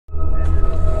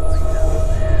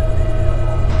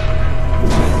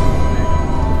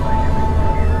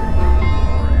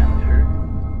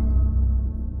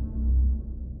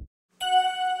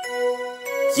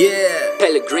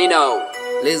Pellegrino.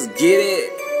 Let's get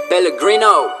it.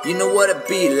 Pellegrino. You know what it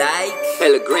be like?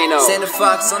 Pellegrino.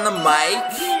 Samdefox on the mic.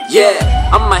 Yeah,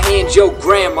 I'ma hand your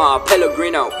grandma a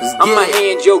Pellegrino. I'ma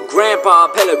hand your grandpa a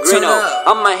Pellegrino.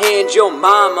 I'ma hand your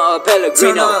mama a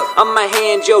Pellegrino. I'ma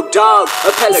hand your dog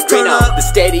a Pellegrino. The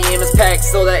stadium is packed,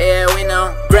 so the air we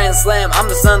know. Grand Slam, I'm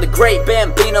the son of the great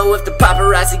Bambino. If the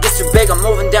paparazzi gets too big, I'm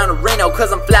moving down to Reno.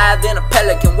 Cause I'm flyer than a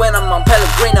pelican when I'm on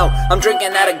Pellegrino. I'm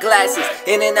drinking out of glasses,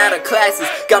 in and out of classes.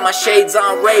 Got my shades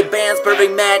on, Ray-Bans,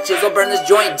 perfect matches. I'll burn this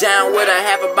joint down with a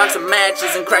half a box of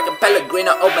matches and crack a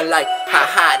Pellegrino open like,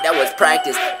 ha, that was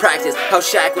practice. Practice, how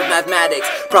Shaq with mathematics.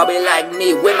 Probably like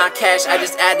me, with my cash, I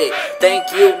just add it.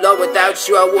 Thank you, Lord, without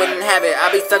you, I wouldn't have it.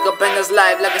 I'll be stuck up in this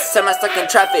life like a semi-stuck in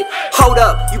traffic. Hold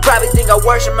up, you probably think I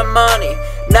worship my money.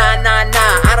 Nah,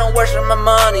 I don't worship my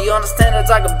money. You understand I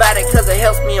talk about it cause it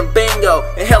helps me in bingo.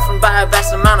 It helps me buy a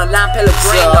vast amount of lime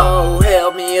Pellegrino. So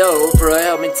help me Oprah,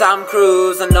 help me Tom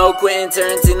Cruise. I know Quentin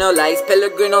Tarantino likes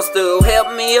Pellegrino stew.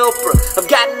 Help me Oprah, I've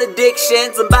got an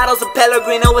addiction. Some bottles of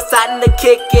Pellegrino are starting to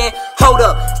kick in. Hold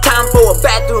up, it's time for a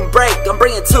bathroom break. I'm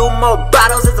bringing 2 more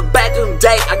bottles, it's a bathroom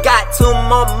date. I got 2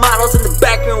 more models in the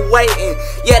back room waiting.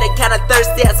 Yeah, they kinda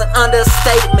thirsty, that's an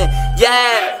understatement.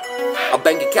 Yeah, our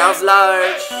bank account's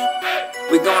large.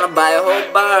 We gonna buy a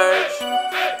whole barge.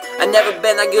 I never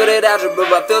been that good at algebra,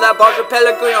 but I fill that barge with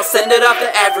Pellegrino, send it off to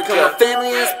Africa. My family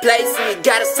in this place and we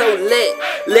got it so lit.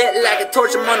 Lit like a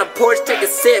torch, I'm on the porch, take a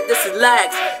sip, this is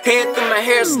lax. Hand through my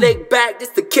hair, slick back, this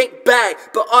the kick back.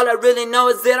 But all I really know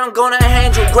is that I'm gonna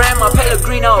hand your grandma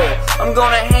Pellegrino. I'm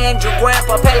gonna hand your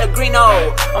grandpa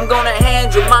Pellegrino. I'm gonna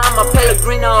hand your mama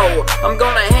Pellegrino. I'm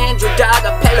gonna hand your dog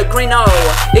a Pellegrino.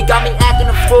 It got me acting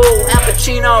a fool, Al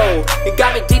Pacino. It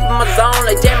got me deep in my zone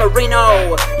like Dan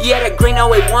Marino. Yeah, that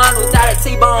Greeno it won without a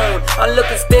T-bone. I'm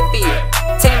looking spiffy,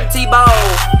 Tim Tebow.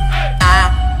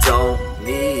 I don't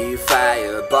need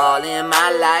fireball in my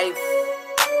life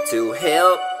to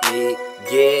help me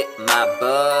get my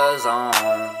buzz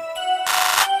on.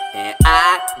 And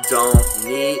I don't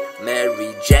need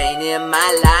Mary Jane in my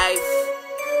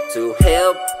life to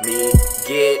help me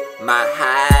get my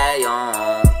high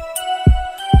on.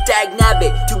 Dag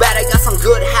nabbit, too bad I got some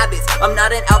good habits. I'm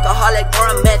not an alcoholic or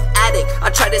a meth addict.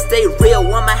 I try to stay real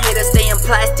when my haters stay in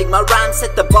plastic. My rhymes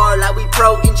set the bar like we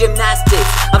pro in gymnastics.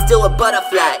 I'm still a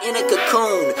butterfly in a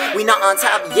cocoon. We not on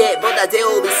top yet, but that day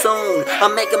will be soon.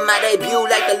 I'm making my debut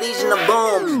like the Legion of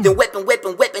Boom. Then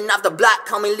whipping off the block,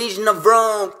 call me Legion of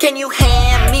Room. Can you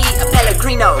hand me a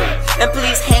Pellegrino? And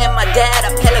please hand my dad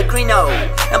a Pellegrino.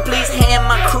 And please hand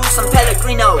my crew some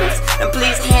Pellegrinos. And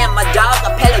please hand my dog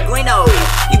a Pellegrino.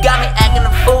 You got me acting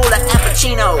a fool like Al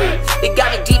Pacino. It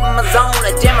got me deep in my zone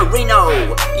like Dan Marino.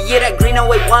 Yeah, that Greeno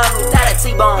it won without a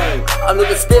T-bone. I'm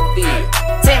looking spiffy,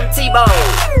 Tim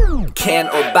Tebow. Can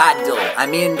or bottle,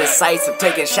 I'm indecisive,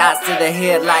 taking shots to the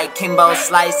head like Kimbo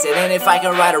Slice It. And if I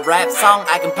can write a rap song,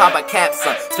 I can pop a cap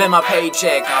some. Spend my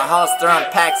paycheck on holster and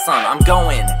pack some. I'm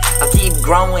going, I'll keep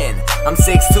growing. I'm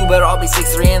 6'2", but I'll be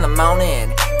 6'3" in the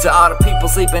morning. To all the people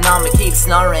sleeping on me, keep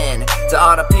snoring. To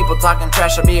all the people talking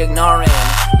trash, I'll be ignoring.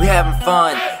 We having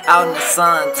fun, out in the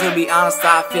sun. To be honest,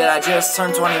 I feel I just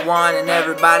turned 21. And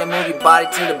everybody move your body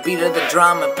to the beat of the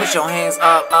drum. And put your hands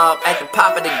up at the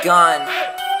pop of the gun.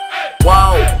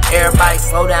 Whoa, everybody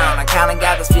slow down. I kinda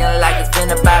got this feeling like it's been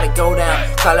about to go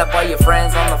down. Call up all your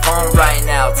friends on the phone right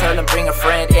now. Tell them bring a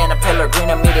friend and a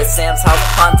Pellegrino. Meet at Sam's house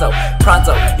pronto.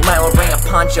 You might wanna bring a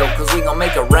poncho, cause we gon'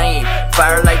 make it rain.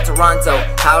 Fire like Toronto.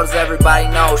 How does everybody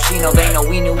know? She know, they know,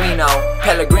 we know.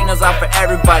 Pellegrino's out for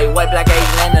everybody. White, black,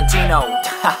 Asian, and Latino.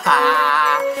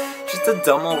 Just a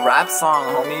dumb old rap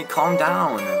song, homie. Calm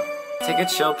down. Take a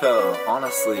chill pill,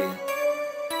 honestly.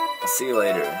 I'll see you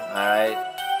later, alright?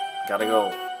 Gotta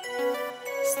go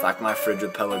stock my fridge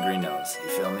with Pellegrinos, you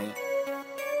feel me?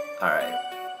 Alright,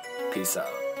 peace out.